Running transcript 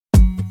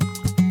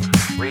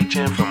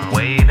Reaching from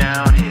way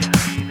down here.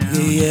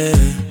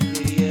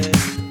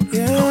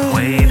 From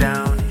way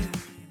down here.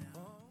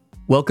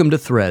 Welcome to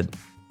Thread,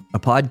 a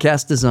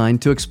podcast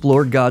designed to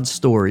explore God's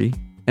story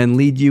and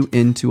lead you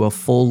into a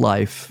full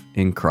life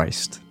in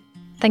Christ.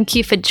 Thank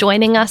you for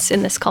joining us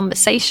in this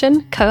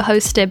conversation,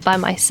 co-hosted by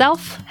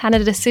myself,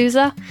 Hannah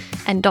D'Souza,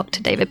 and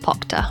Dr. David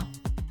Proctor.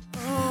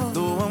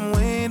 Though I'm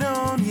way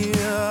down here,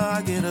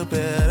 I get a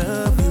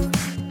better view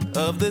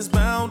of this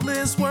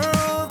boundless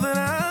world that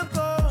I'm going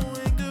to.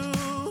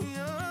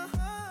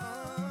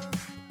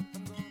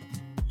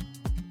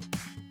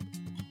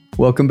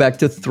 Welcome back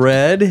to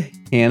Thread.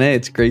 Hannah,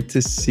 it's great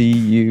to see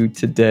you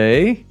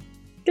today.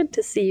 Good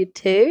to see you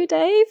too,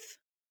 Dave.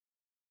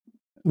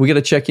 We got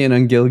to check in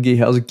on Gilgy.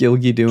 How's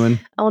Gilgy doing?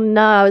 Oh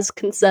no, I was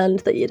concerned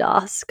that you'd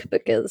ask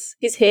because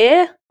he's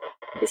here.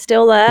 He's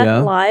still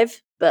there,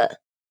 alive, but a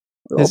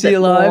little Is he bit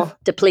alive? more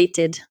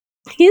depleted.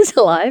 He's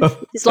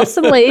alive. He's lost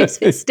some leaves,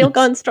 but he's still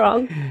going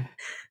strong.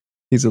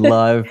 He's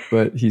alive,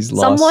 but he's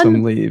lost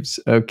some leaves.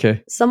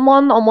 Okay.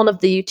 Someone on one of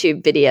the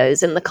YouTube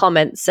videos in the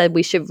comments said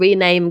we should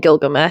rename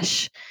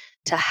Gilgamesh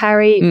to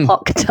Harry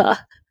Proctor.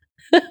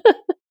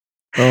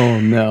 Oh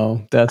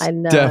no, that's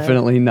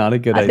definitely not a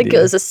good idea. I think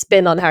it was a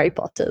spin on Harry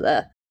Potter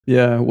there.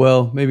 Yeah,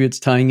 well, maybe it's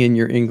tying in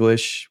your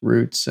English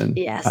roots and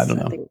Yes, I don't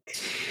know. think.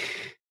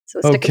 So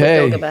we're sticking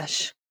with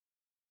Gilgamesh.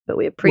 But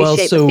we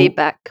appreciate the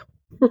feedback.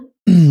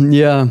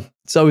 Yeah,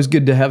 it's always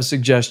good to have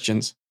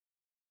suggestions.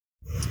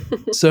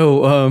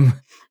 So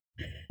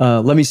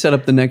let me set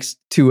up the next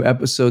two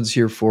episodes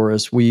here for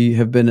us. We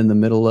have been in the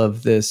middle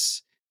of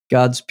this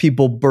God's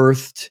People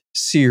Birthed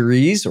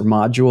series or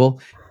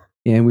module.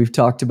 And we've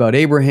talked about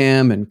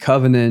Abraham and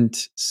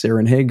covenant, Sarah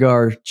and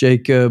Hagar,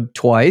 Jacob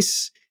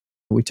twice.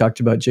 We talked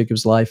about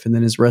Jacob's life and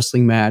then his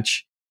wrestling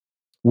match.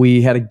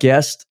 We had a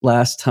guest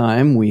last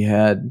time. We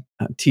had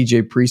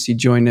TJ Precy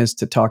join us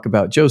to talk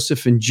about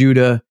Joseph and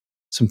Judah.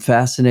 Some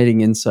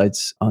fascinating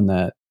insights on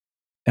that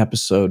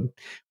episode.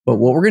 But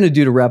what we're going to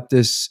do to wrap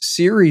this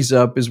series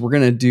up is we're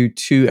going to do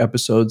two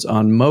episodes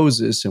on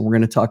Moses, and we're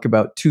going to talk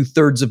about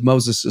 2/3 of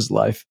Moses'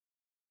 life.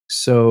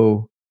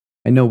 So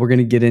I know we're going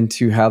to get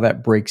into how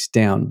that breaks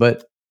down.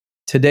 But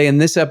today in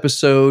this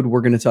episode, we're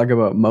going to talk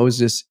about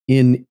Moses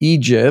in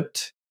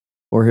Egypt,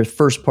 or his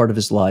first part of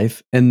his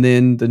life. And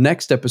then the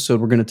next episode,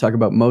 we're going to talk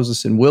about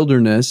Moses in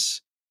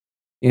wilderness.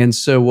 And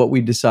so what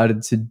we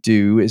decided to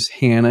do is,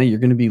 Hannah, you're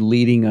going to be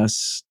leading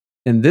us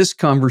in this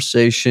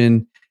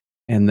conversation,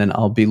 and then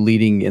I'll be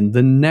leading in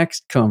the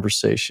next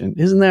conversation.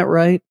 Isn't that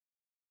right?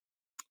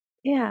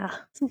 Yeah,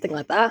 something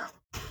like that.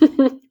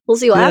 We'll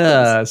see what happens.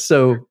 Yeah,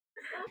 so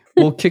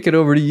we'll kick it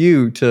over to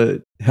you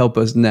to help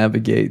us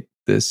navigate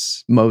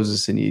this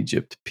Moses in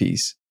Egypt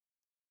piece.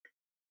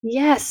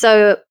 Yeah,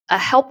 so a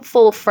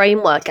helpful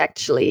framework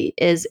actually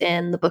is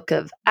in the book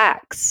of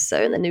Acts.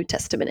 So in the New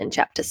Testament in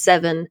chapter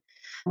 7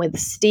 with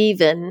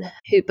Stephen,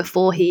 who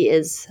before he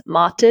is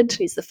martyred,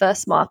 he's the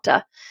first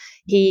martyr,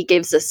 he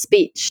gives a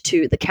speech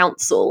to the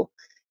council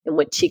in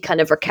which he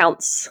kind of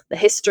recounts the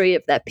history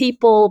of their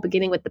people,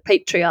 beginning with the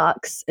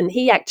patriarchs. And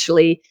he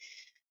actually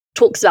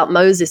talks about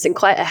Moses in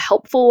quite a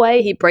helpful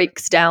way. He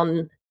breaks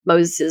down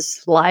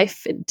Moses'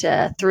 life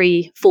into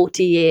 3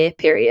 40-year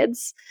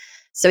periods.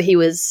 So he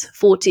was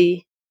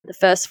the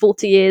first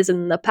 40 years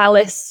in the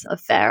palace of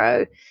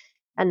Pharaoh.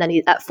 And then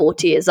at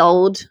 40 years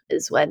old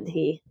is when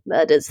he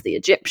murders the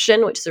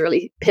Egyptian, which is a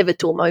really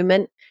pivotal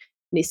moment.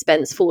 And he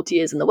spends 40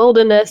 years in the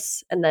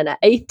wilderness. And then at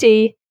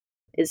 80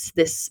 is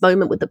this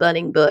moment with the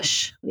burning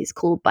bush when he's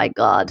called by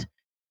God.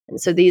 And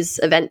so these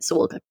events are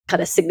all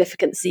kind of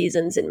significant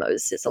seasons in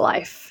Moses'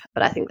 life.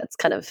 But I think that's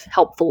kind of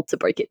helpful to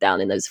break it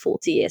down in those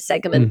 40-year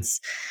segments.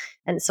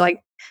 And so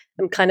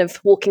I'm kind of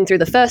walking through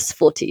the first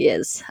 40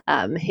 years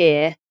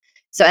here.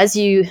 So as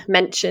you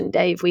mentioned,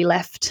 Dave, we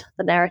left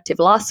the narrative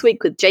last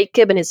week with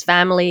Jacob and his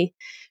family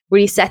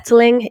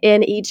resettling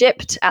in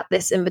Egypt at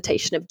this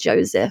invitation of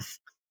Joseph.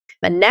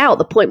 And now, at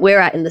the point we're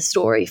at in the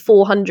story,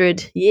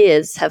 400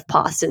 years have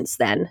passed since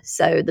then.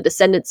 So the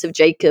descendants of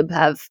Jacob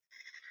I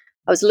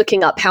was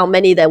looking up how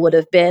many there would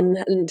have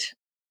been, and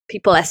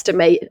people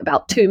estimate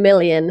about 2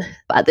 million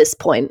at this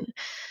point.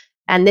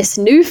 And this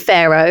new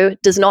Pharaoh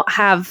does not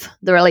have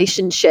the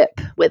relationship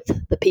with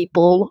the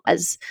people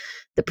as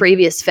the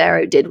previous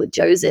Pharaoh did with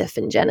Joseph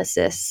in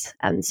Genesis.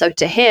 And so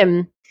to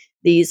him,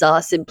 these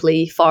are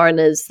simply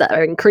foreigners that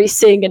are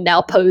increasing and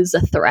now pose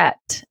a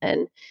threat.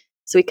 And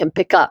so we can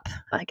pick up,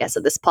 I guess,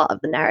 at this part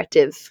of the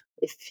narrative,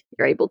 if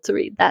you're able to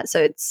read that.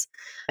 So it's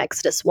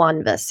Exodus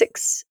 1, verse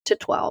 6 to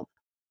 12.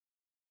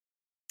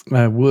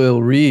 I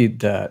will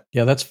read that.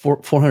 Yeah, that's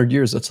 400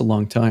 years. That's a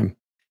long time.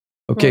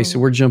 Okay, so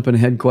we're jumping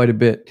ahead quite a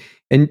bit.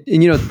 And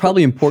you know, it's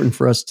probably important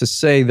for us to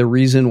say the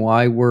reason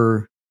why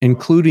we're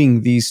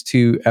including these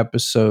two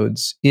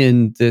episodes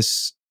in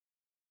this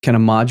kind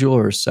of module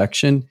or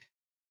section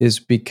is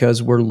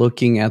because we're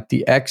looking at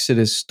the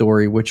Exodus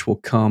story, which will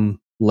come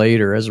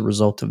later as a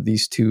result of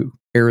these two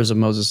eras of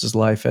Moses'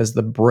 life as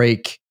the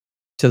break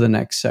to the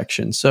next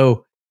section.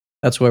 So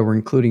that's why we're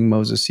including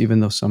Moses, even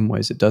though some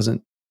ways it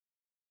doesn't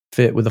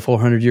fit with the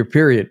 400-year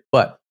period.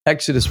 But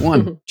Exodus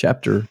 1,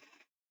 chapter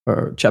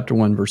or chapter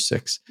 1, verse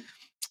 6.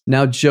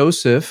 Now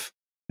Joseph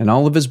and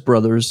all of his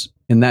brothers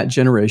in that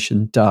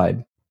generation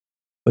died.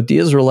 But the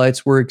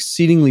Israelites were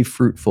exceedingly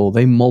fruitful.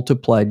 They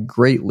multiplied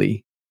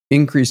greatly,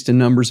 increased in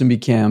numbers, and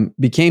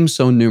became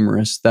so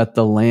numerous that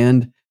the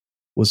land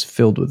was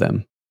filled with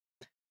them.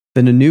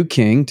 Then a new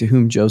king, to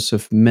whom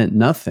Joseph meant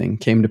nothing,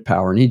 came to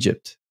power in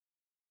Egypt.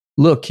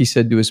 Look, he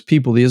said to his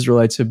people, the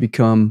Israelites have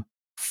become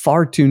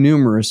far too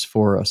numerous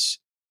for us.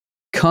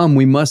 Come,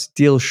 we must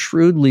deal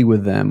shrewdly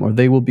with them, or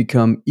they will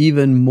become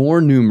even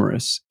more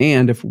numerous.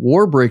 And if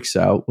war breaks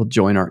out, we'll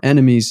join our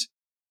enemies,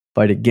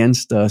 fight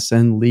against us,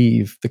 and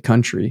leave the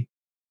country.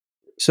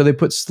 So they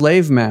put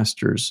slave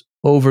masters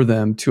over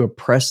them to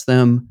oppress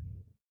them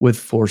with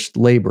forced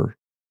labor.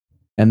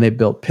 And they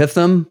built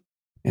Pithom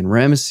and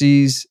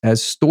Ramesses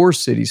as store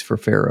cities for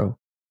Pharaoh.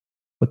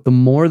 But the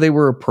more they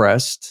were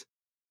oppressed,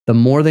 the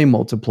more they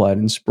multiplied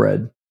and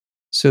spread.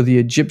 So the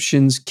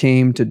Egyptians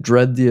came to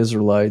dread the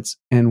Israelites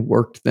and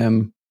worked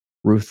them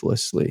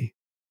ruthlessly.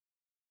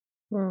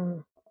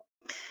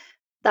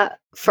 That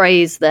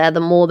phrase there, the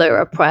more they were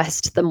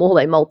oppressed, the more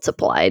they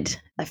multiplied.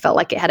 I felt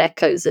like it had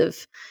echoes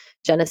of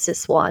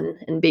Genesis 1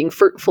 and being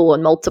fruitful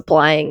and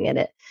multiplying. And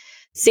it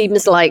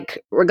seems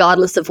like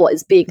regardless of what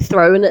is being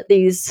thrown at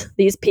these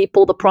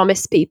people, the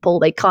promised people,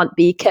 they can't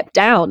be kept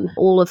down.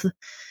 All of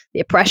the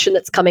oppression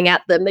that's coming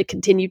at them, they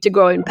continue to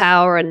grow in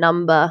power and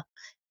number.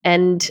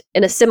 And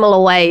in a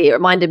similar way, it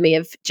reminded me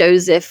of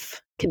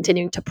Joseph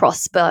continuing to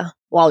prosper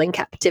while in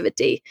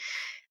captivity.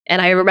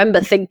 And I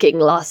remember thinking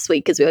last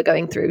week as we were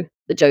going through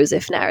the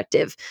Joseph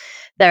narrative,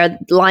 there are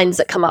lines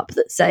that come up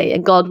that say,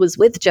 and God was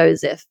with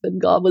Joseph, and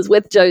God was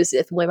with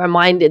Joseph. And we're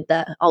reminded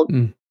that,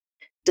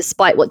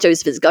 despite what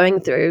Joseph is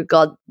going through,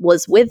 God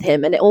was with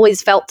him. And it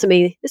always felt to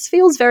me, this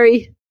feels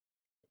very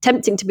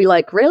tempting to be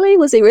like, really?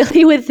 Was he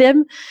really with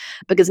him?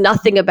 Because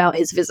nothing about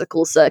his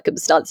physical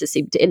circumstances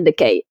seemed to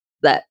indicate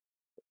that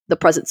the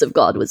presence of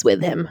God was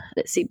with him. And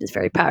it seems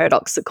very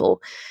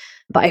paradoxical.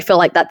 But I feel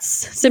like that's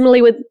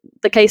similarly with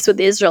the case with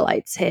the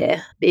Israelites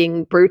here,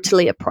 being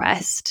brutally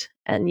oppressed,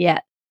 and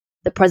yet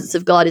the presence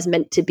of God is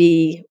meant to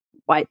be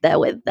right there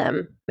with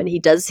them. And he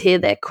does hear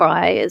their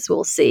cry, as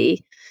we'll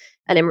see,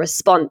 and in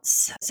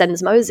response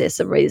sends Moses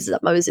and raises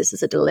up Moses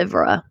as a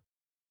deliverer.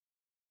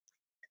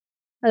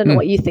 I don't know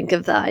what you think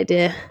of that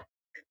idea.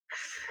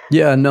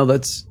 Yeah, no,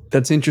 that's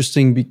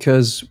interesting,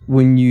 because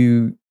when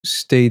you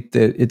state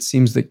that it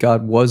seems that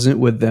God wasn't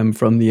with them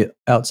from the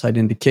outside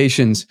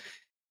indications,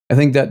 I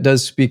think that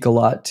does speak a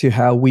lot to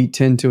how we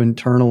tend to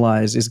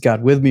internalize, is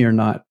God with me or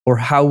not, or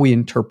how we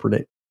interpret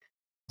it.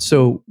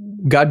 So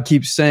God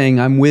keeps saying,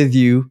 I'm with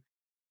you,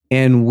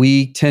 and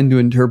we tend to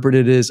interpret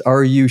it as,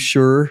 are you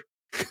sure?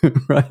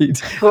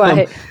 Right.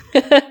 Right.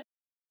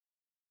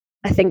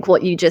 I think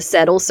what you just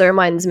said also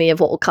reminds me of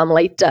what will come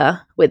later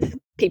with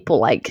people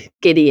like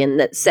Gideon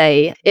that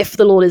say, if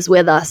the Lord is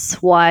with us,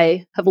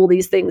 why have all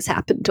these things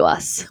happened to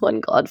us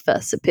when God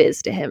first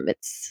appears to him?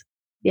 It's,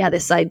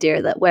 this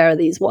idea that where are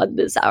these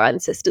wonders our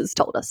ancestors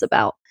told us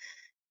about?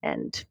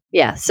 And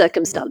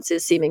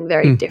circumstances seeming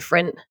very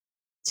different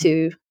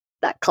to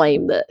that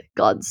claim that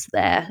God's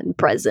there and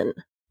present.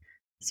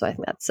 So I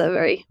think that's a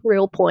very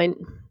real point.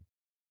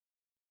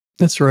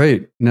 That's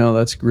right. No,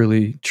 that's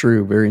really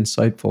true. Very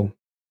insightful.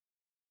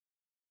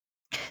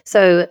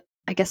 So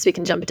I guess we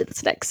can jump into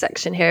this next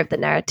section here of the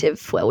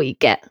narrative, where we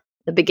get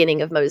the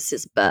beginning of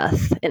Moses'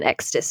 birth in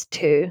Exodus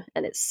 2,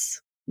 and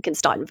we can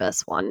start in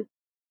verse 1.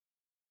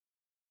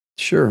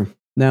 Sure.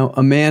 Now,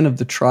 a man of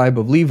the tribe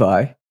of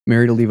Levi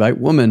married a Levite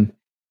woman,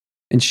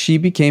 and she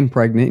became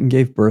pregnant and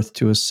gave birth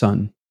to a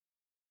son.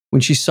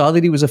 When she saw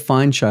that he was a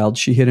fine child,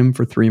 she hid him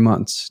for 3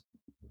 months.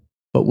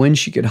 But when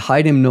she could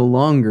hide him no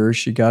longer,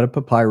 she got a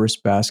papyrus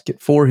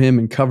basket for him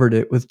and covered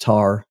it with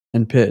tar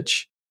and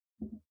pitch.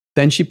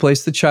 Then she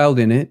placed the child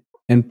in it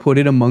and put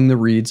it among the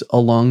reeds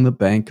along the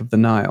bank of the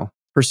Nile.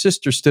 Her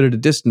sister stood at a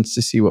distance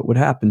to see what would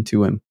happen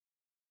to him.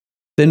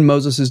 Then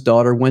Moses'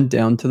 daughter went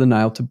down to the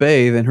Nile to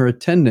bathe, and her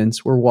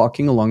attendants were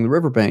walking along the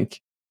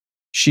riverbank.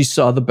 She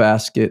saw the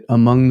basket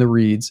among the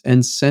reeds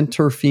and sent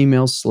her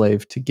female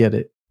slave to get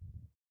it.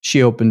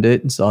 She opened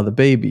it and saw the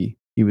baby.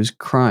 He was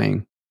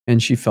crying,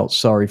 and she felt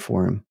sorry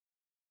for him.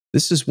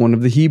 "This is one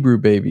of the Hebrew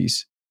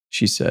babies,"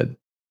 she said.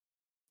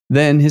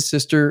 Then his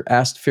sister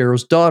asked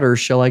Pharaoh's daughter,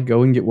 "Shall I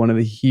go and get one of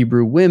the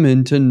Hebrew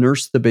women to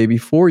nurse the baby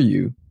for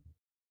you?"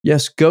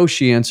 "Yes, go,"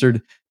 she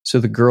answered. So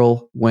the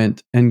girl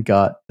went and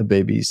got the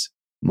baby's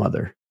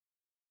mother.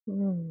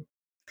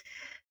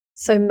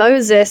 So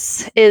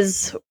Moses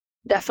is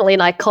definitely an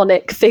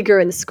iconic figure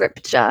in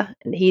scripture,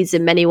 and he's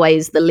in many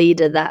ways the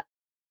leader that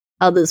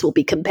others will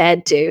be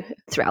compared to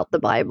throughout the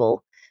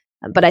Bible.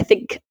 But I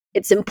think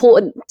it's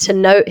important to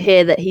note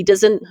here that he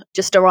doesn't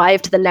just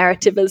arrive to the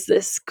narrative as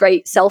this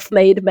great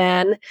self-made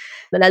man.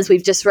 And as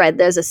we've just read,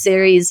 there's a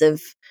series of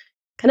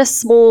kind of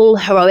small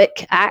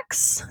heroic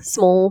acts,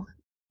 small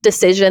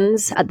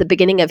decisions at the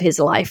beginning of his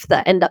life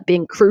that end up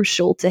being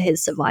crucial to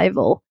his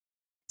survival.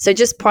 So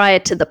just prior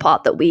to the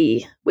part that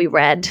we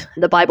read,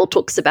 the Bible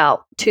talks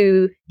about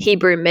 2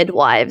 Hebrew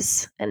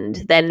midwives, and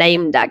they're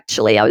named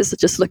actually. I was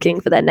just looking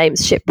for their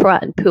names,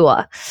 Shipra and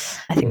Puah.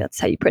 I think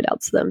that's how you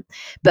pronounce them.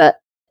 But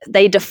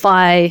they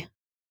defy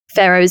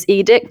Pharaoh's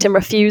edict and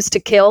refuse to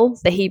kill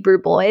the Hebrew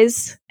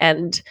boys.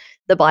 And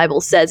the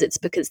Bible says it's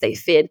because they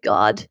feared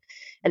God.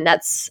 And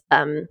that's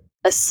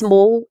a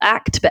small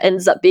act, but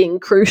ends up being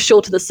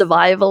crucial to the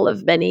survival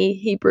of many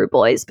Hebrew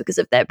boys because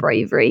of their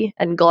bravery.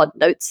 And God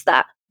notes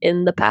that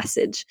in the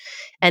passage.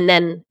 And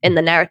then in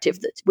the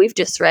narrative that we've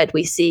just read,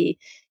 we see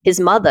his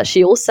mother.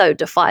 She also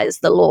defies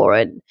the law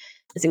and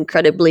is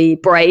incredibly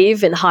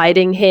brave in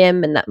hiding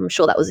him. And I'm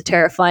sure that was a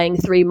terrifying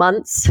 3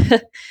 months.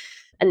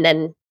 And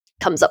then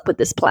comes up with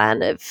this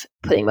plan of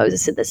putting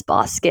Moses in this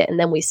basket. And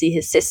then we see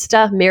his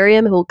sister,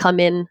 Miriam, who will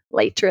come in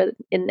later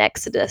in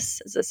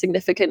Exodus as a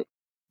significant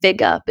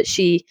figure. But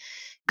she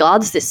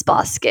guards this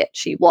basket.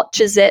 She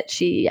watches it.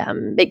 She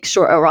makes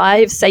sure it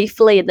arrives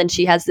safely. And then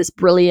she has this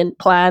brilliant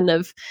plan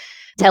of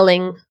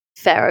telling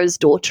Pharaoh's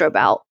daughter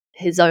about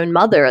his own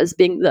mother as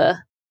being the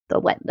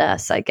wet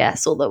nurse, I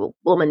guess, or the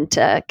woman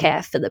to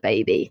care for the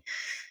baby.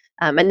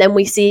 And then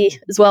we see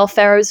as well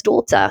Pharaoh's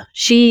daughter.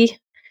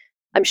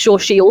 I'm sure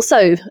she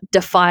also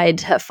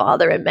defied her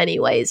father in many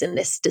ways in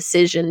this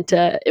decision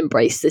to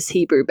embrace this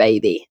Hebrew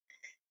baby.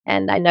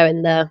 And I know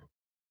in the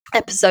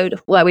episode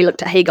where we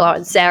looked at Hagar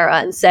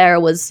and Sarah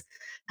was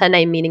her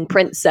name meaning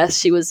princess.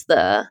 She was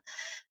the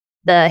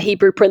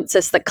Hebrew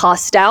princess that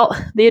cast out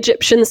the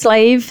Egyptian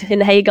slave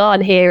in Hagar,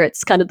 and here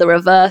it's kind of the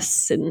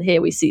reverse. And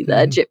here we see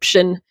the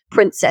Egyptian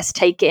princess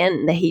take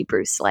in the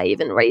Hebrew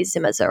slave and raise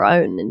him as her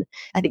own. And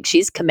I think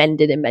she's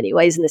commended in many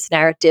ways in this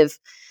narrative.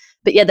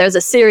 But yeah, there's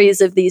a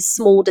series of these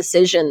small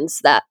decisions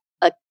that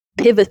are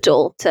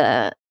pivotal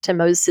to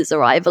Moses'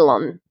 arrival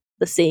on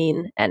the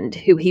scene and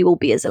who he will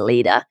be as a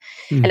leader.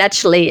 And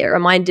actually, it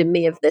reminded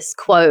me of this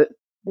quote.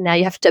 Now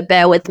you have to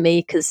bear with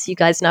me because you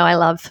guys know I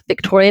love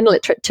Victorian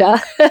literature.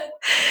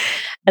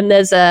 And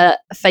there's a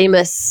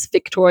famous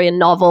Victorian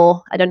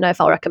novel. I don't know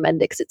if I'll recommend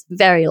it because it's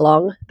very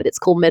long, but it's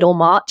called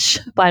Middlemarch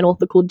by an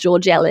author called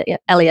George Eliot.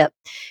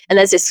 And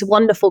there's this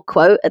wonderful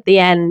quote at the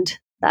end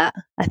that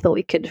I thought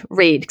we could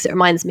read because it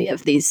reminds me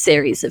of these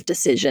series of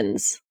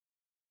decisions.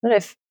 I don't know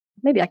if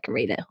maybe I can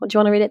read it. Or do you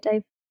want to read it,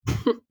 Dave?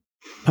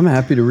 I'm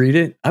happy to read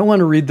it. I want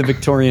to read the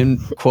Victorian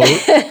quote.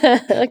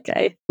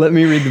 Okay. Let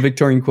me read the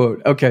Victorian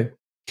quote. Okay.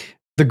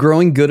 The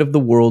growing good of the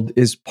world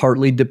is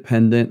partly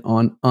dependent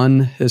on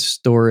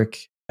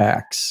unhistoric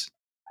acts,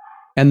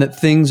 and that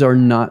things are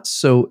not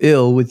so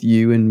ill with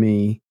you and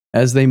me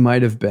as they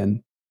might have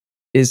been,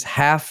 is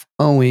half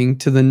owing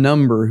to the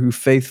number who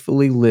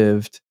faithfully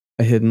lived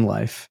a hidden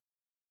life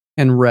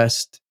and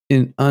rest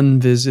in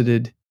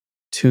unvisited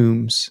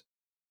tombs.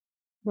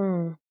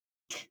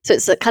 So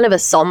it's a kind of a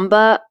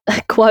somber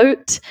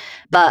quote,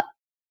 but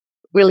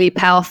really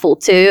powerful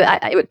too.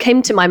 It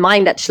came to my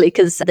mind actually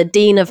because the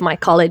dean of my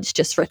college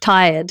just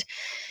retired,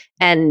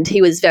 and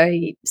he was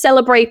very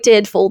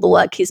celebrated for all the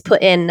work he's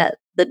put in at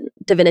the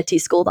divinity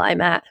school that I'm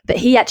at. But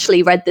he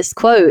actually read this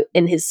quote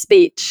in his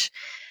speech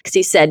because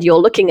he said, "You're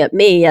looking at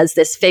me as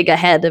this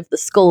figurehead of the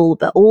school,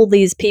 but all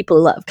these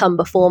people that have come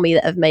before me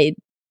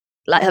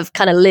that have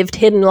kind of lived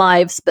hidden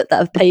lives, but that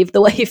have paved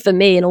the way for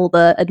me and all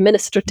the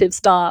administrative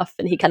staff."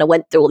 And he kind of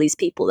went through all these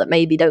people that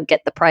maybe don't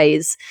get the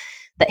praise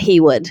that he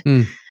would.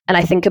 And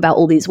I think about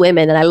all these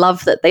women, and I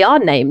love that they are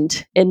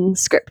named in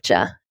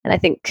scripture. And I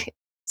think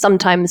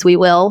sometimes we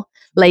will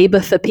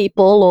labor for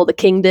people or the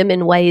kingdom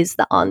in ways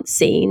that aren't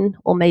seen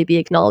or maybe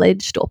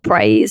acknowledged or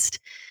praised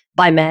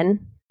by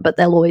men, but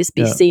they'll always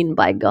be seen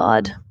by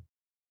God.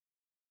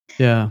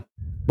 Yeah.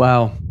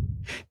 Wow.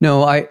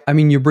 No, I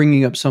mean, you're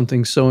bringing up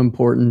something so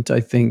important.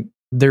 I think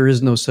there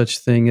is no such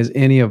thing as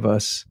any of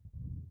us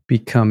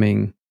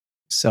becoming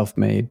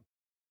self-made.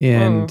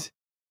 And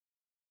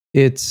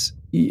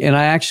and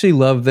I actually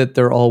love that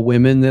they're all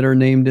women that are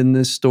named in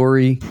this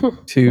story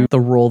to the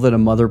role that a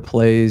mother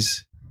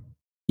plays,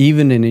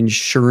 even in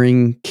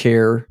ensuring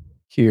care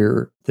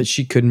here that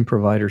she couldn't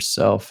provide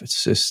herself.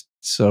 It's just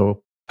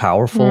so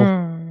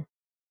powerful.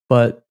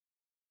 But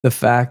the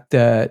fact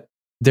that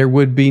there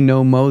would be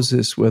no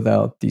Moses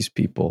without these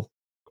people.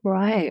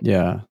 Right.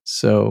 Yeah.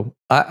 So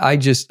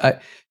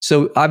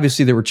so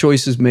obviously there were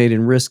choices made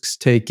and risks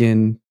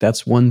taken.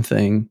 That's one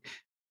thing.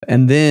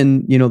 And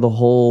then, the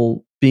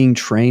whole being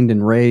trained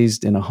and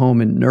raised in a home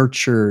and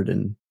nurtured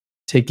and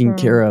taken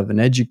care of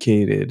and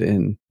educated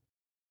and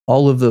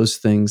all of those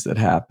things that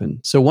happen.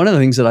 So one of the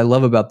things that I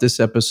love about this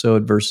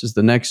episode versus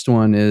the next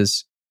one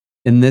is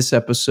in this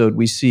episode,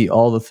 we see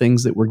all the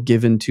things that were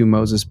given to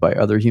Moses by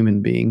other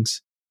human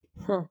beings.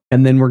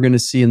 And then we're going to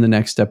see in the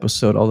next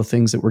episode all the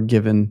things that were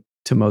given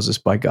to Moses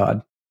by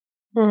God.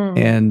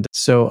 And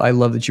so I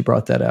love that you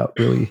brought that out.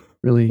 Really,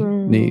 really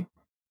neat.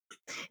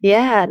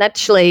 Yeah. And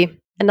actually,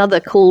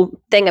 another cool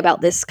thing about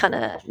this kind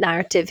of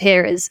narrative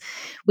here is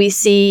we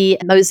see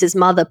Moses'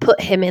 mother put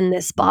him in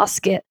this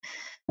basket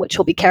which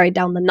will be carried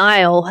down the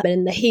Nile.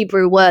 And the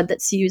Hebrew word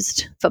that's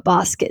used for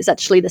basket is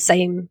actually the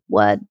same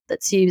word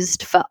that's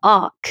used for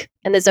ark.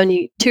 And there's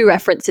only 2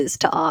 references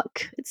to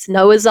ark. It's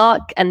Noah's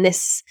Ark and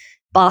this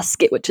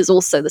basket, which is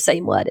also the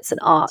same word. It's an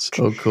ark.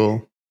 So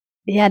cool.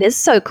 Yeah, it is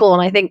so cool.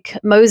 And I think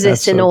Moses,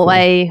 That's so in a cool.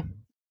 way,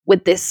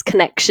 with this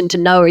connection to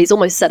Noah, he's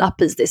almost set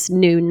up as this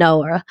new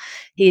Noah.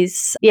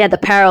 The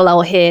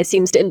parallel here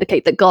seems to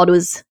indicate that God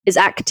is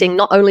acting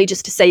not only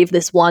just to save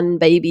this one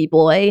baby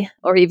boy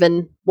or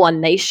even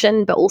one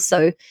nation, but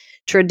also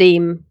to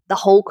redeem the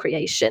whole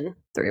creation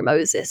through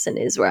Moses and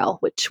Israel,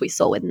 which we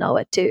saw with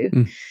Noah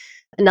too.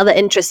 Another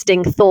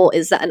interesting thought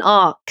is that an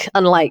ark,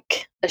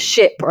 unlike a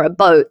ship or a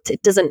boat,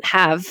 it doesn't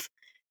have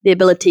the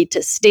ability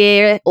to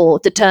steer or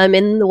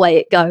determine the way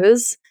it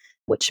goes,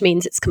 which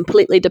means it's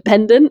completely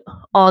dependent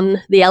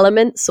on the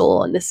elements,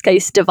 or in this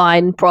case,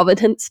 divine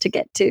providence, to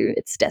get to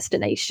its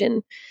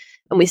destination.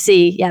 And we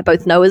see,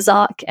 both Noah's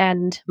Ark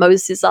and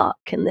Moses' Ark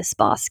in this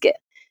basket,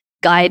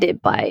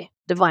 guided by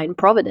divine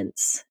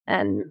providence,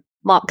 and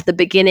mark the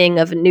beginning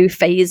of a new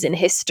phase in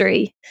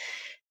history,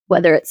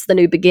 whether it's the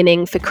new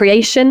beginning for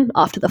creation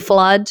after the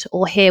flood,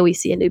 or here we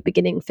see a new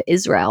beginning for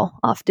Israel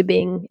after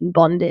being in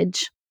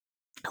bondage.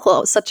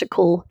 Well, it's such a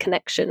cool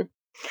connection.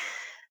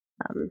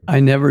 I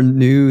never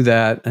knew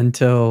that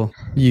until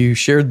you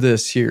shared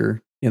this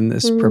here in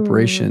this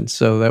preparation.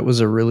 So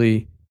that's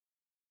really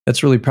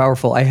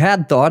powerful. I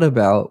had thought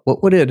about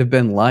what would it have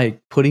been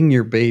like putting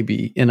your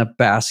baby in a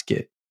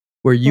basket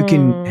where you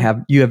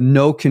you have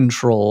no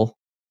control.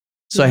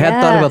 So I had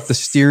thought about the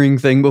steering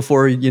thing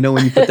before, when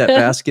you put that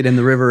basket in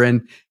the river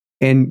and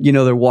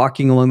they're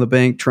walking along the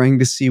bank trying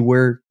to see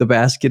where the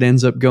basket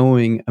ends up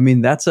going. I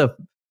mean,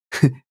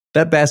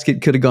 that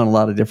basket could have gone a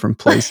lot of different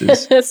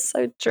places. It's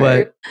so true.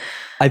 But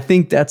I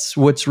think that's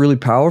what's really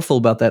powerful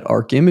about that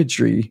ark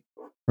imagery,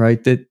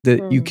 right?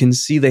 That you can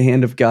see the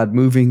hand of God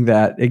moving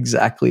that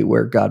exactly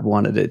where God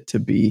wanted it to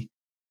be.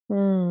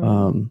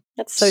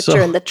 That's so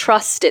true. And the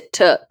trust it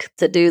took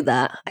to do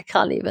that, I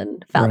can't even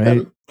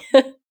fathom.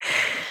 Right.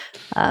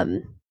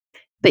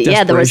 But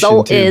the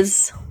result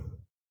is,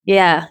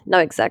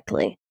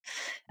 exactly.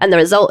 And the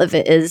result of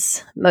it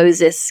is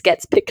Moses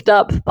gets picked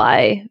up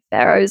by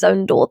Pharaoh's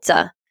own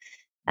daughter.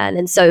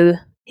 And so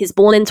he's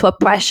born into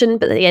oppression,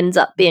 but he ends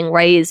up being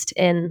raised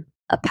in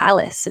a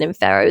palace and in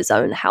Pharaoh's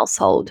own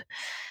household.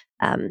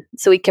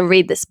 So we can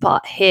read this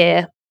part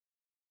here.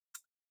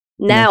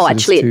 Now,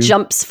 actually, it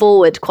jumps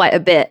forward quite a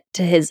bit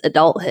to his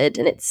adulthood,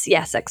 and it's,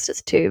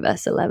 Exodus 2,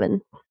 verse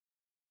 11.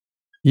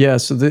 Yeah,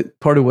 so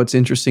part of what's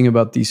interesting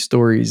about these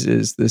stories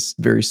is this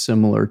very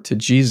similar to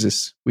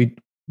Jesus. We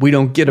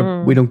don't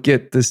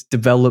get this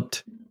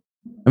developed.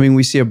 I mean,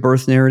 we see a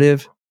birth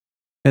narrative,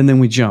 and then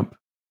we jump.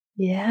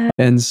 Yeah.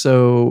 And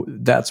so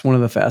that's one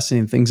of the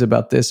fascinating things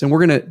about this. And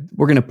we're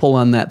gonna pull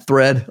on that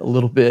thread a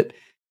little bit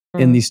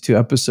in these 2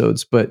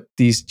 episodes, but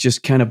these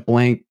just kind of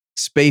blank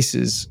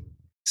spaces.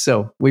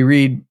 So we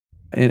read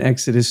in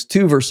Exodus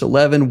 2, verse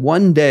 11,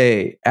 one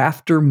day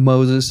after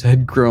Moses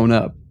had grown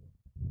up,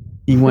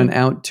 he went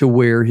out to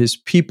where his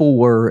people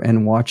were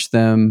and watched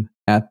them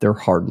at their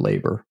hard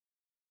labor.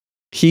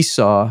 He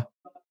saw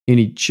an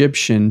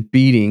Egyptian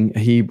beating a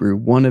Hebrew,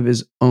 one of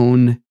his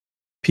own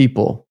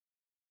people.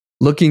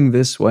 Looking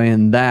this way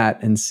and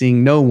that and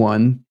seeing no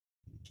one,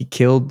 he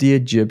killed the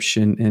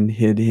Egyptian and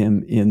hid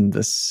him in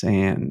the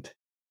sand.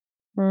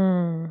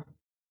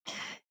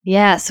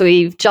 Yeah, so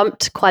we've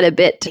jumped quite a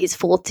bit. He's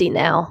 40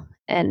 now,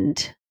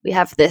 and we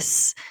have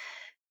this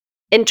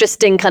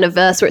interesting kind of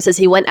verse where it says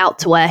he went out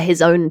to where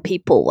his own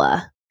people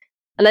were.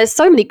 And there's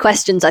so many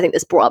questions I think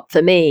this brought up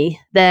for me.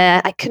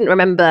 I couldn't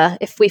remember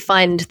if we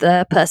find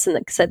the person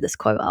that said this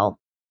quote, I'll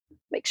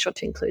make sure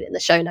to include it in the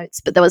show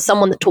notes. But there was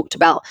someone that talked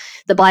about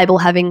the Bible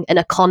having an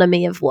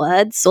economy of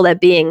words, or there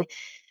being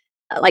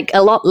like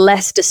a lot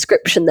less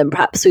description than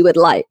perhaps we would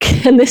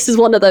like. And this is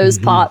one of those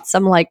parts.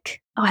 I'm like,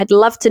 I'd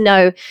love to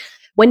know,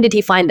 when did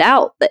he find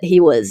out that he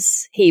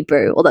was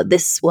Hebrew, or that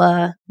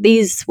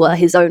these were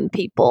his own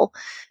people?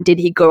 Did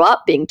he grow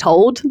up being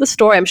told the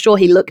story? I'm sure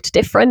he looked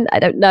different. I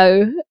don't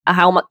know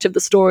how much of the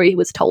story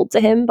was told to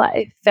him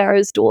by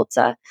Pharaoh's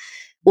daughter,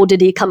 or did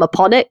he come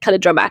upon it kind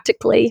of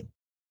dramatically?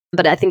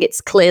 But I think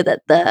it's clear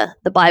that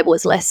the Bible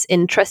is less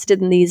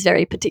interested in these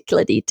very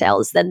particular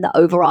details than the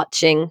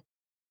overarching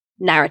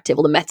narrative,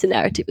 or the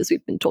meta-narrative, as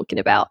we've been talking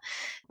about,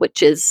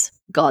 which is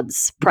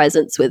God's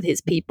presence with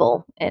his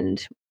people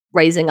and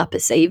raising up a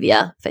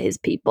savior for his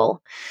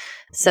people.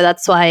 So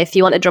that's why if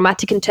you want a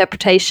dramatic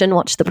interpretation,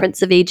 watch The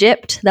Prince of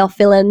Egypt. They'll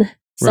fill in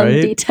some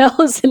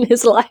details in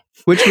his life.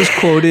 Which was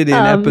quoted in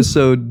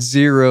episode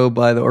 0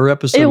 or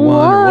episode 1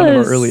 or one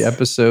of our early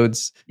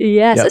episodes.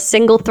 Yes, a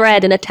single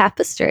thread in a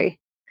tapestry.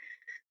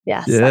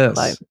 Yes.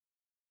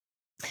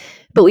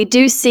 But we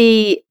do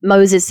see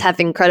Moses have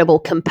incredible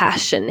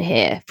compassion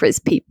here for his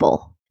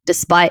people.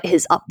 Despite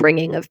his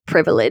upbringing of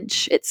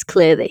privilege, it's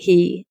clear that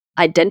he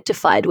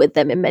identified with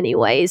them in many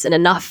ways, and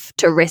enough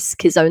to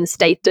risk his own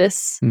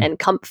status and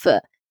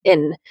comfort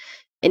in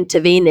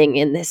intervening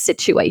in this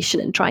situation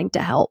and trying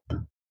to help.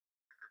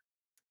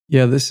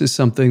 Yeah, this is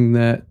something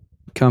that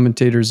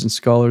commentators and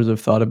scholars have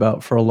thought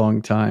about for a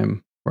long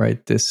time,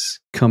 right? This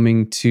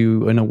coming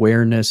to an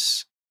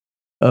awareness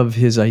of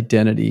his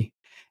identity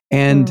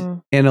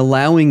and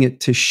allowing it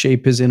to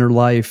shape his inner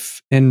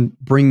life and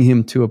bring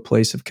him to a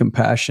place of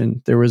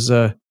compassion. There was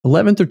a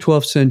 11th or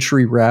 12th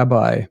century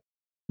rabbi,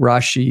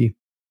 Rashi,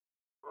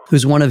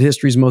 who's one of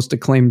history's most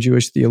acclaimed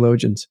Jewish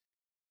theologians.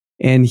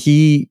 And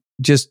he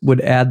just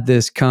would add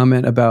this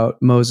comment about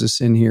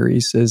Moses in here.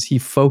 He says, he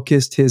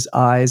focused his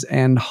eyes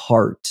and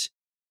heart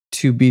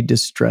to be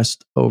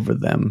distressed over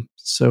them.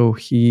 So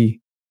he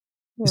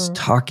is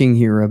talking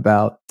here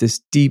about this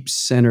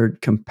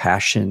deep-centered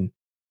compassion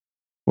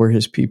for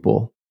his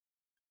people.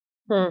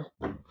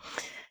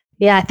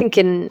 Yeah, I think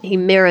he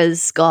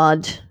mirrors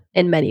God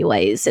in many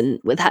ways, and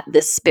with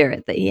this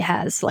spirit that he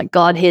has, like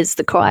God hears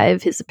the cry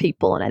of his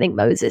people, and I think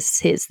Moses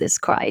hears this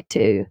cry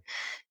too.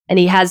 And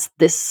he has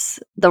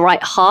the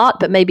right heart,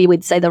 but maybe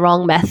we'd say the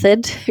wrong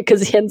method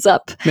because he ends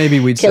up maybe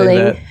we'd killing.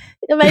 Say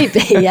that.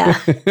 Maybe, yeah.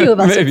 Few of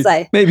us would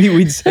say. Maybe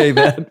we'd say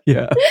that,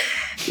 yeah.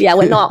 Yeah,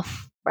 we're not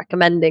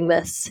recommending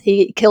this.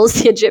 He kills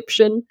the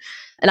Egyptian.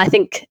 And I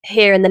think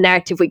here in the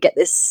narrative, we get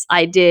this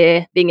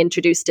idea being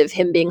introduced of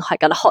him being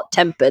like kind of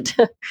hot-tempered.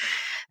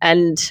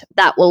 And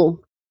that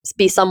will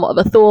be somewhat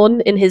of a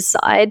thorn in his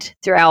side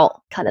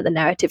throughout kind of the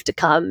narrative to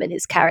come and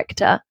his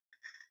character.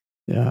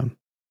 Yeah.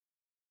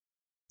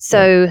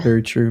 So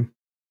very true.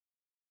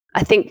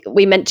 I think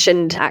we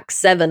mentioned Acts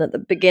 7 at the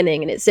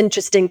beginning, and it's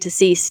interesting to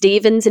see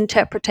Stephen's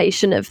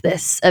interpretation of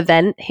this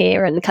event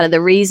here and kind of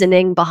the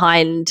reasoning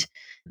behind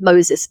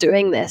Moses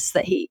doing this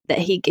that he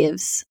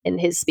gives in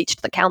his speech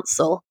to the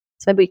council.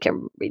 So maybe we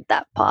can read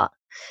that part.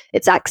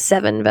 It's Acts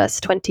 7, verse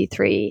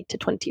 23 to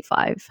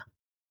 25.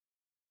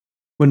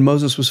 When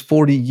Moses was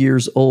 40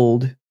 years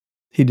old,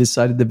 he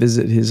decided to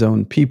visit his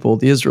own people,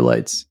 the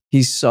Israelites.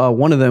 He saw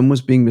one of them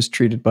was being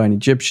mistreated by an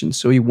Egyptian,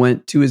 so he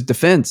went to his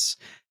defense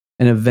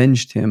and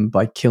avenged him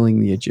by killing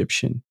the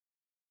Egyptian.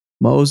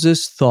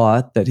 Moses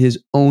thought that his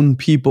own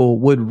people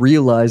would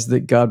realize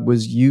that God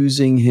was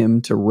using him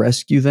to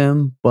rescue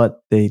them,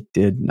 but they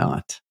did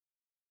not.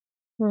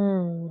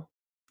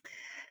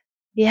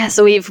 Yeah,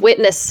 so we've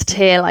witnessed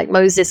here like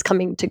Moses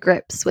coming to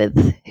grips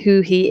with who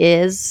he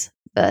is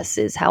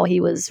versus how he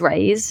was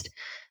raised,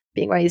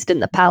 being raised in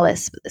the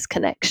palace, but this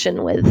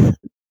connection with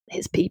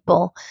his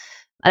people.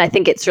 And I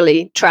think it's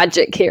really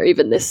tragic here,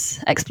 even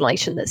this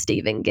explanation that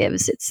Stephen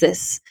gives. It's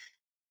this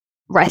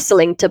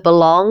wrestling to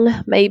belong,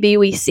 maybe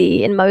we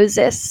see in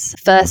Moses.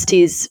 First,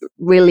 he's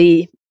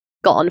really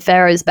got on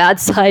Pharaoh's bad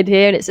side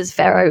here, and it says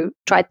Pharaoh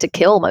tried to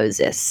kill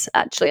Moses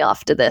actually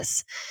after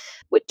this,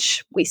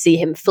 which we see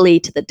him flee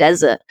to the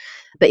desert.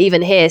 But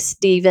even here,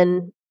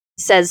 Stephen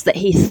says that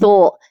he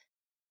thought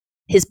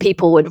his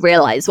people would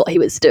realize what he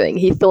was doing.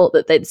 He thought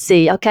that they'd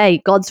see, okay,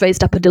 God's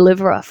raised up a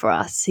deliverer for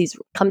us. He's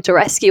come to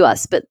rescue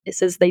us. But it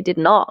says they did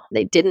not.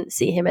 They didn't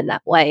see him in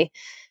that way.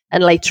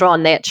 And later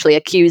on, they actually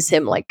accuse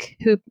him, like,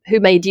 who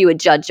made you a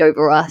judge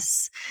over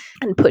us?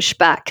 And push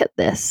back at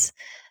this.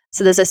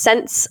 So there's a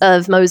sense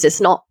of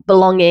Moses not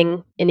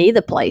belonging in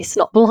either place,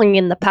 not belonging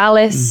in the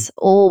palace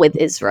or with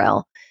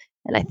Israel.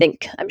 And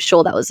I'm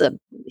sure that was a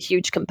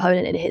huge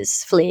component in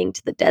his fleeing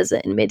to the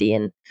desert in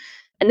Midian.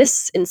 And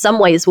this, in some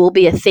ways, will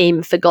be a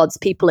theme for God's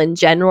people in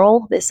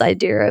general, this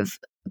idea of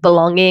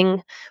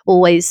belonging,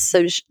 always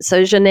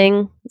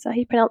sojourning. Is that how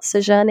you pronounce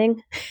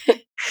sojourning?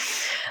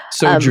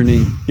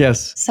 Sojourning,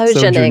 yes.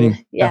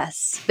 Sojourning,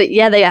 yes. Yeah. But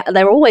yeah,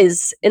 they're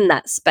always in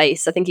that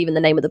space. I think even the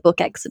name of the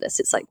book, Exodus,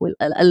 it's like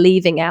a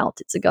leaving out,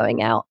 it's a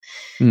going out,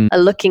 a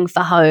looking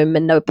for home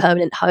and no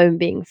permanent home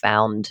being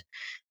found.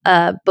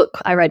 A book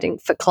I read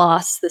for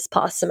class this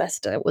past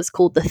semester was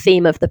called The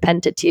Theme of the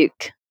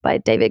Pentateuch by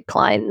David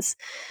Kleins.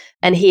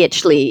 And he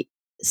actually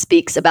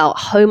speaks about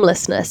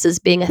homelessness as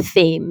being a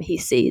theme he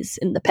sees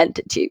in the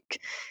Pentateuch,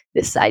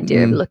 this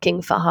idea of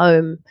looking for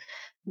home.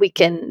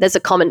 There's a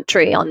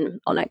commentary on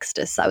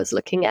Exodus I was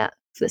looking at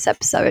for this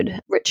episode.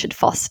 Richard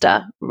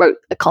Foster wrote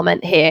a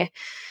comment here,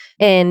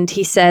 and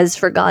he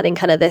says regarding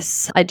kind of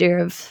this idea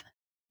of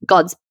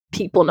God's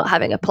people not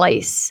having a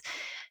place,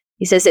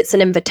 he says it's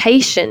an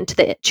invitation to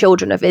the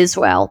children of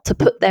Israel to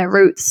put their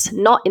roots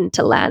not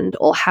into land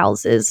or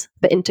houses,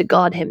 but into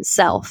God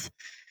himself.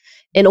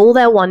 In all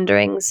their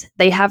wanderings,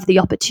 they have the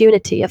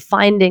opportunity of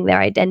finding their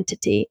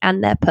identity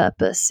and their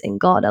purpose in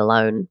God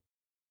alone.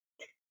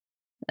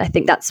 I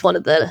think that's one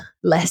of the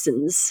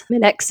lessons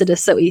in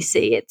Exodus that we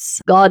see. It's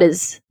God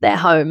is their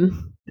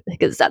home,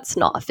 because that's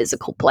not a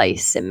physical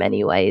place in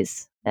many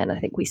ways. And I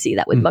think we see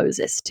that with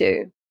Moses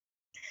too,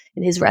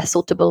 in his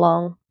wrestle to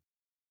belong.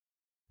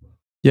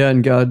 Yeah,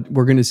 and God,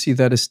 we're going to see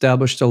that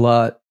established a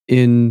lot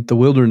in the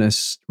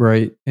wilderness,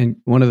 right? And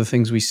one of the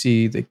things we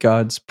see that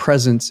God's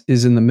presence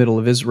is in the middle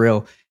of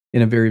Israel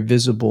in a very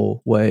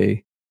visible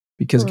way,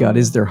 because God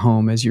is their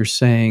home, as you're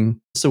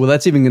saying. So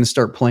that's even going to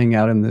start playing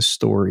out in this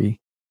story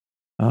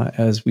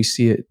as we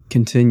see it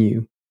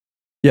continue.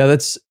 Yeah,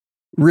 that's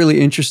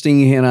really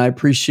interesting, Hannah. I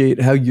appreciate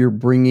how you're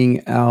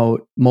bringing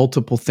out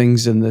multiple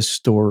things in this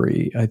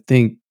story. I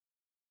think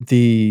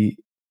the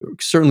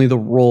certainly the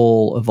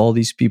role of all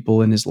these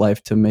people in his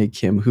life to make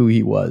him who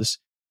he was.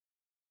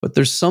 But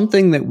there's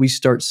something that we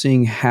start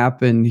seeing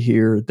happen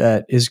here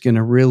that is going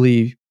to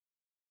really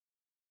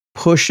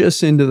push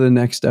us into the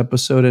next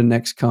episode and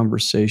next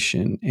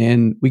conversation.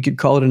 And we could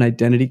call it an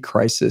identity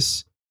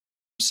crisis.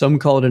 Some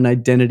call it an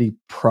identity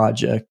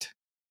project.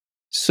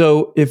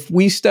 So if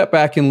we step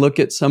back and look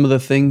at some of the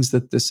things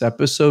that this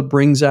episode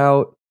brings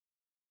out,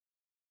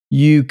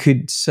 you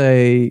could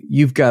say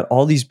you've got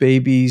all these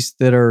babies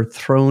that are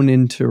thrown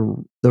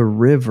into the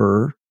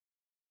river,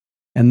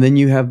 and then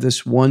you have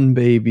this one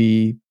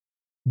baby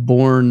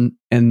born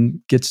and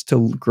gets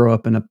to grow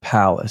up in a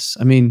palace.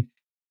 I mean,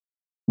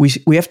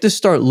 we have to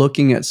start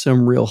looking at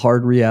some real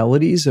hard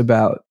realities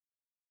about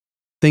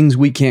things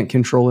we can't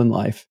control in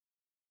life.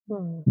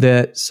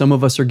 That some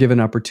of us are given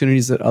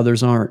opportunities that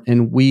others aren't,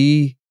 and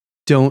we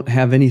don't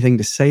have anything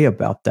to say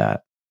about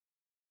that.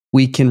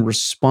 We can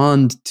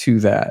respond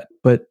to that,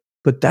 but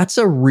that's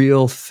a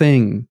real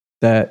thing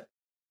that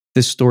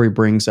this story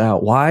brings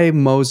out. Why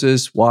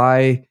Moses?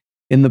 Why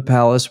in the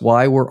palace?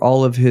 Why were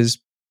all of his,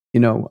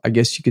 I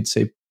guess you could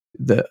say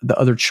the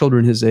other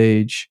children his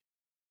age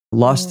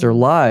lost their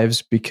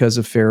lives because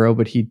of Pharaoh,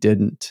 but he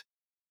didn't?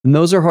 And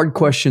those are hard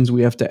questions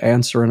we have to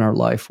answer in our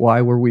life.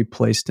 Why were we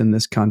placed in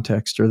this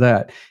context or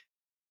that?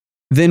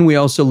 Then we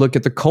also look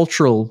at the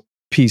cultural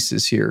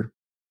pieces here.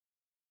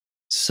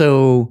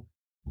 So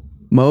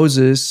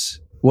Moses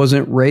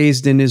wasn't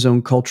raised in his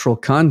own cultural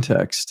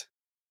context.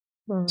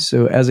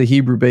 So as a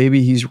Hebrew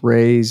baby, he's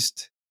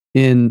raised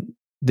in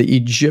the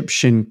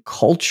Egyptian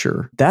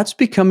culture. That's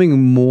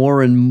becoming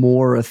more and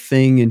more a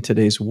thing in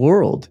today's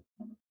world,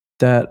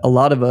 that a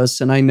lot of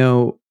us, and I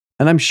know,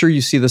 and I'm sure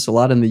you see this a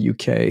lot in the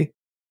UK,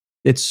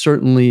 it's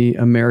certainly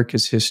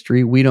America's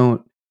history.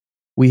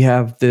 We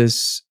have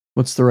this,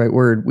 what's the right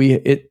word?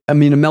 A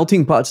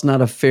melting pot's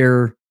not a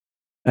fair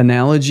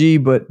analogy,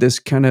 but this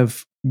kind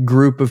of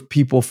group of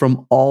people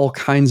from all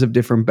kinds of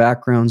different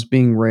backgrounds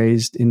being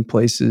raised in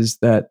places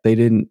that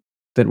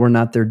were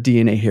not their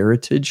DNA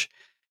heritage.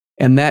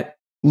 And that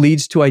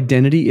leads to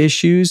identity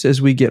issues as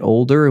we get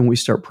older and we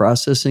start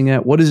processing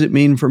that. What does it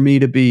mean for me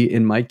to be,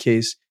 in my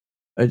case,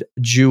 a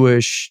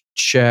Jewish,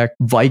 Czech,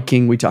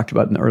 Viking, we talked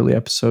about in the early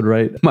episode,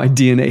 right? My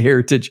DNA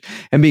heritage,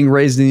 and being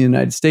raised in the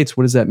United States,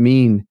 what does that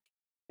mean?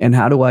 And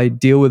how do I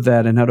deal with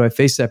that? And how do I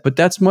face that? But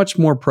that's much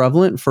more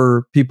prevalent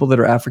for people that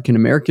are African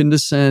American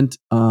descent,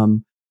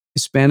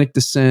 Hispanic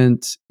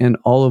descent, and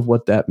all of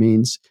what that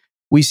means.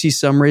 We see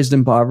some raised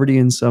in poverty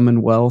and some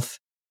in wealth.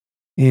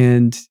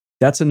 And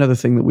that's another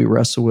thing that we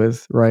wrestle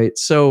with, right?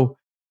 So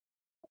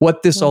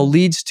what this all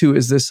leads to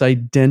is this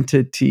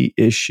identity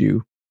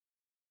issue.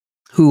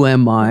 Who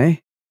am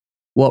I?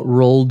 What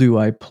role do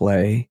I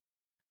play?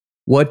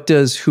 What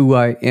does who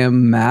I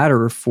am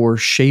matter for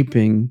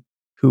shaping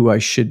who I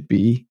should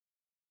be?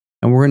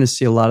 And we're going to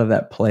see a lot of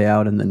that play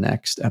out in the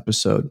next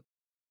episode.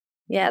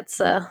 Yeah, it's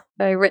a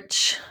very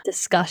rich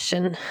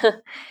discussion.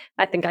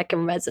 I think that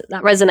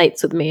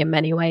resonates with me in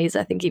many ways.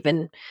 I think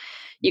even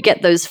you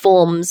get those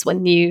forms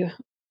when you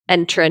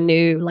enter a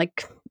new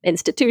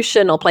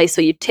institution or place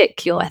where you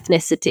tick your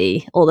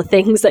ethnicity or the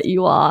things that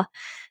you are.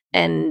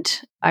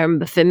 And I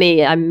remember for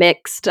me, I'm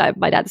mixed.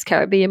 My dad's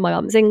Caribbean, my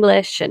mom's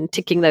English, and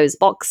ticking those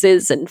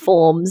boxes and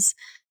forms.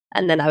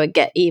 And then I would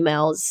get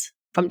emails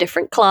from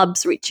different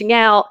clubs reaching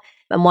out.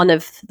 And one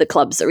of the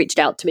clubs that reached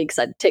out to me because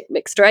I'd ticked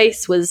mixed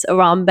race was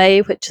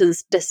Arambe, which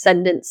is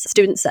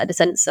students that are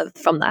descendants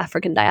from the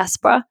African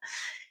diaspora.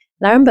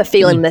 And I remember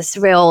feeling this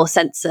real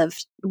sense of,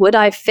 would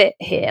I fit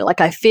here?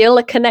 I feel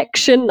a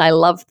connection. I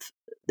love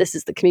this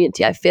is the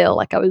community I feel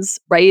like I was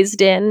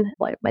raised in,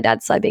 like my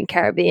dad's side being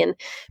Caribbean,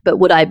 but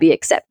would I be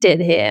accepted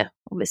here?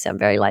 Obviously, I'm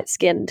very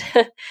light-skinned.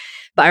 But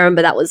I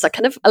remember that was a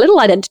kind of a little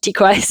identity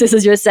crisis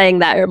as you were saying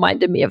that. It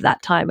reminded me of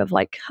that time of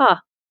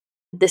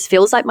this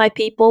feels like my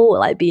people.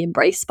 Will I be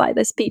embraced by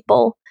this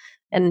people?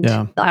 And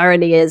the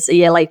irony is, a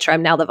year later,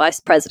 I'm now the vice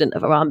president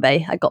of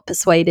Arambe. I got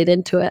persuaded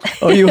into it.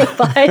 Oh, you?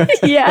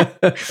 Yeah.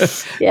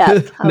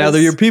 Now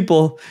they're your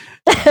people.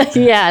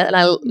 Yeah, and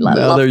I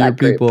love they're that your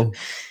group. people.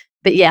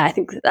 But yeah, I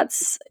think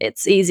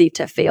it's easy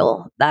to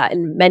feel that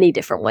in many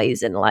different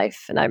ways in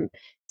life. And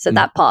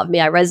that part of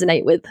me, I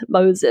resonate with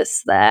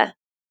Moses there.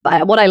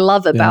 But what I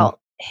love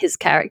about his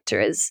character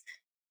is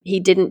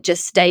he didn't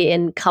just stay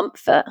in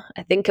comfort.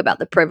 I think about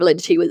the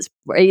privilege he was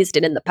raised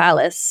in the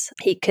palace.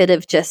 He could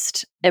have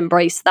just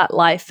embraced that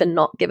life and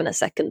not given a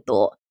second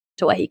thought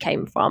to where he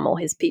came from or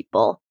his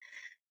people.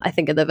 I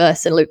think of the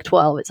verse in Luke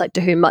 12, it's like,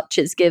 to whom much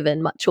is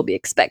given, much will be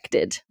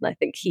expected. And I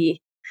think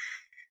he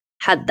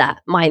had that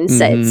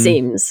mindset. It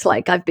seems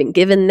like I've been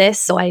given this,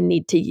 so I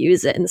need to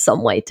use it in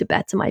some way to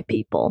better my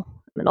people.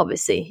 I mean,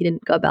 obviously, he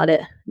didn't go about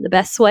it in the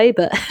best way,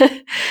 but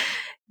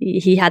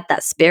he had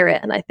that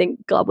spirit, and I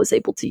think God was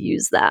able to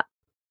use that.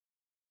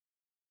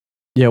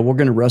 Yeah, we're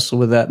going to wrestle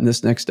with that in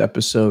this next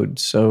episode.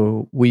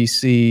 So we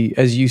see,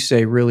 as you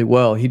say really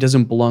well, he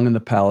doesn't belong in the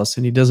palace,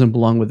 and he doesn't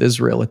belong with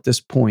Israel at this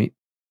point.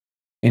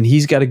 And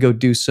he's got to go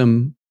do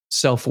some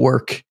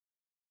self-work.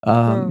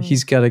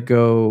 He's got to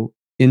go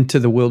into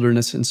the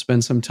wilderness and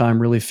spend some time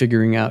really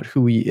figuring out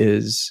who he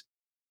is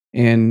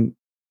and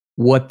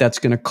what that's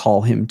going to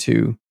call him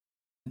to.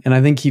 And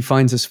I think he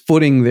finds his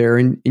footing there,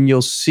 and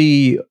you'll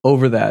see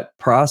over that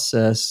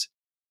process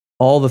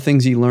all the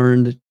things he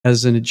learned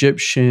as an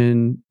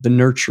Egyptian, the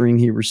nurturing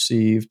he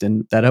received,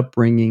 and that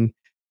upbringing.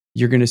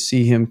 You're going to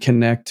see him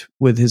connect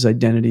with his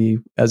identity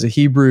as a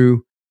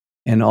Hebrew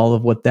and all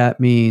of what that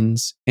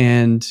means.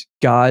 And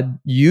God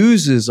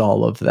uses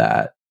all of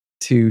that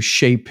to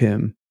shape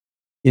him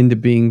into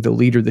being the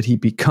leader that he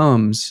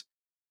becomes.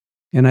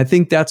 And I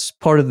think that's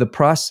part of the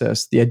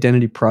process, the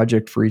identity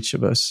project for each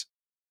of us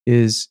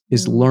is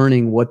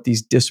learning what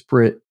these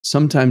disparate,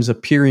 sometimes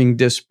appearing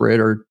disparate,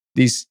 or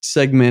these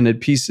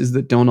segmented pieces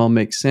that don't all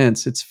make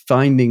sense. It's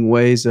finding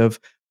ways of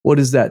what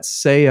does that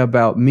say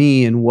about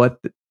me and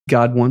what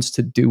God wants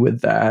to do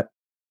with that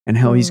and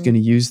how he's going to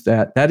use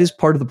that. That is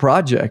part of the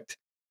project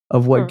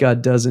of what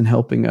God does in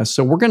helping us.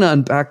 So we're going to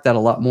unpack that a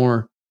lot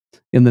more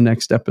in the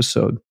next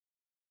episode.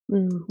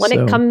 When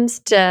it comes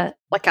to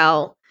like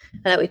I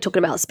know we're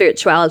talking about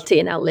spirituality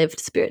and our lived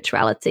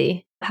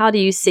spirituality, how do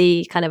you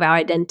see kind of our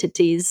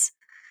identities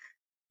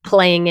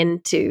playing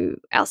into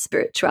our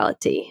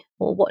spirituality,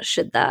 or what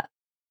should that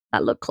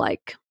look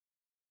like?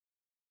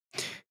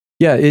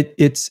 Yeah,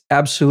 it's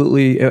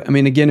absolutely, I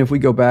mean, again, if we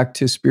go back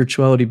to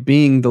spirituality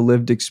being the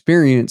lived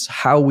experience,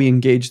 how we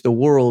engage the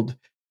world,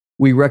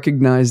 we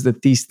recognize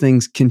that these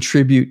things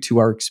contribute to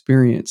our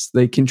experience.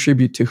 They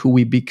contribute to who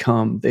we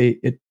become. They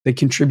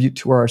contribute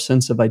to our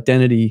sense of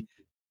identity.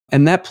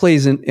 And that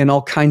plays in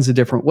all kinds of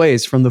different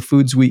ways, from the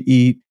foods we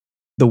eat,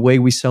 the way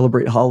we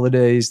celebrate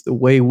holidays, the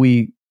way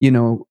we,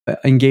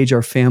 engage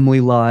our family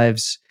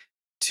lives,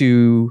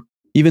 to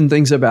even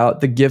things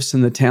about the gifts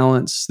and the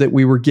talents that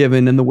we were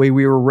given and the way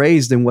we were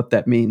raised and what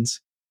that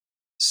means.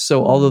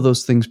 So all of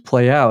those things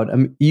play out. I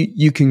mean,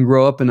 you can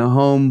grow up in a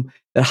home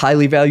that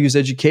highly values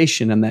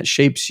education and that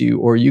shapes you,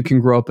 or you can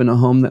grow up in a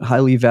home that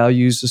highly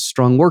values a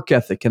strong work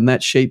ethic and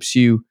that shapes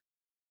you.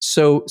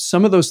 So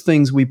some of those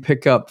things we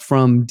pick up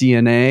from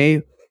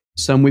DNA,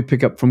 some we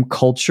pick up from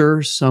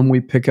culture, some we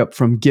pick up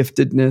from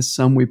giftedness,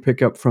 some we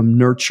pick up from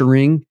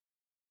nurturing.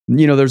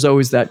 There's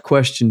always that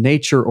question,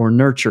 nature or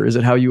nurture? Is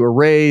it how you were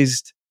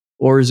raised,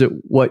 or is it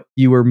what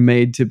you were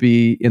made to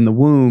be in the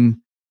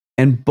womb?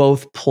 And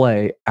both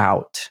play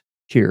out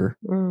here.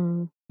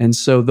 And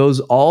so those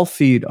all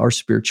feed our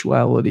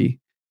spirituality.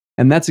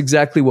 And that's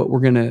exactly what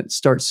we're going to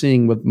start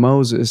seeing with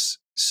Moses.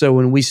 So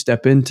when we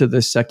step into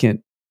the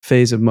second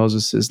phase of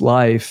Moses's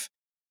life,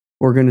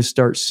 we're going to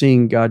start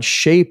seeing God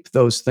shape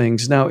those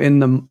things. Now, in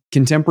the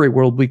contemporary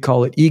world, we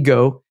call it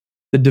ego,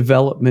 the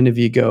development of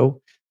ego.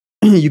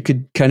 You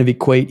could kind of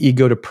equate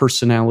ego to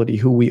personality,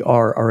 who we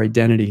are, our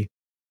identity.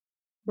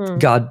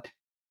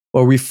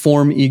 We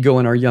form ego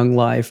in our young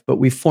life, but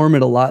we form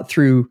it a lot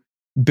through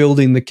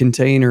building the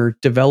container,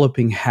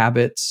 developing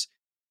habits,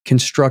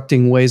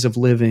 constructing ways of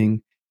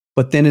living.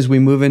 But then as we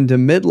move into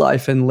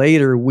midlife and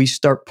later, we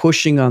start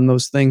pushing on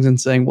those things and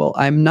saying, well,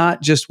 I'm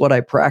not just what I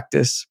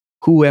practice.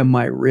 Who am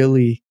I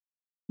really?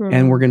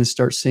 And we're going to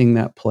start seeing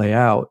that play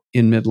out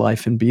in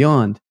midlife and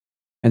beyond.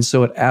 And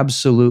so it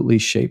absolutely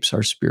shapes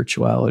our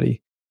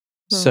spirituality.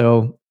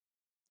 So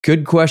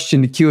good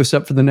question to cue us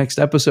up for the next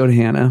episode,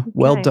 Hannah. Okay.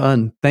 Well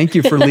done. Thank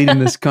you for leading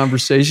this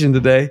conversation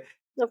today.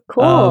 Of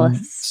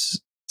course.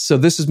 So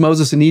this is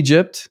Moses in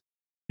Egypt,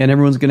 and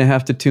everyone's going to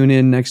have to tune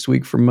in next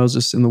week for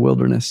Moses in the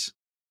wilderness.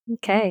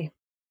 Okay.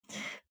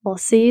 We'll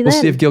see you then.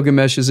 We'll see if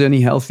Gilgamesh is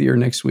any healthier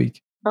next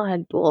week.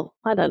 I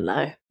don't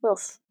know.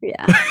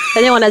 If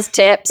anyone has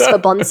tips for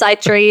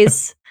bonsai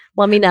trees,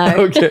 let me know.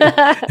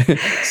 Okay.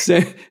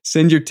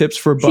 Send your tips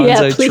for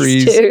bonsai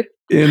trees do.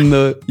 In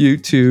the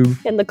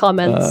YouTube. In the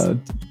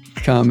comments.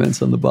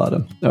 Comments on the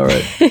bottom. All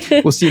right.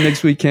 We'll see you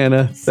next week,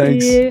 Hannah.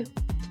 Thanks. See you.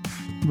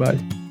 Bye.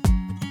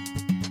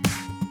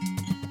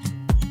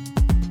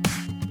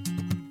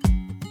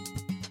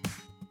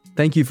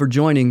 Thank you for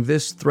joining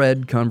this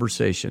Thread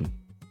conversation.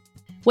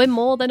 We're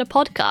more than a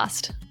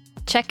podcast.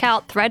 Check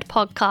out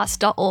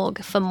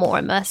threadpodcast.org for more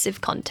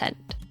immersive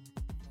content.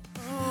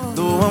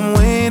 Though I'm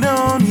way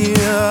down here,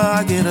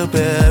 I get a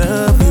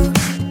better view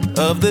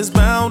of this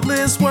boundless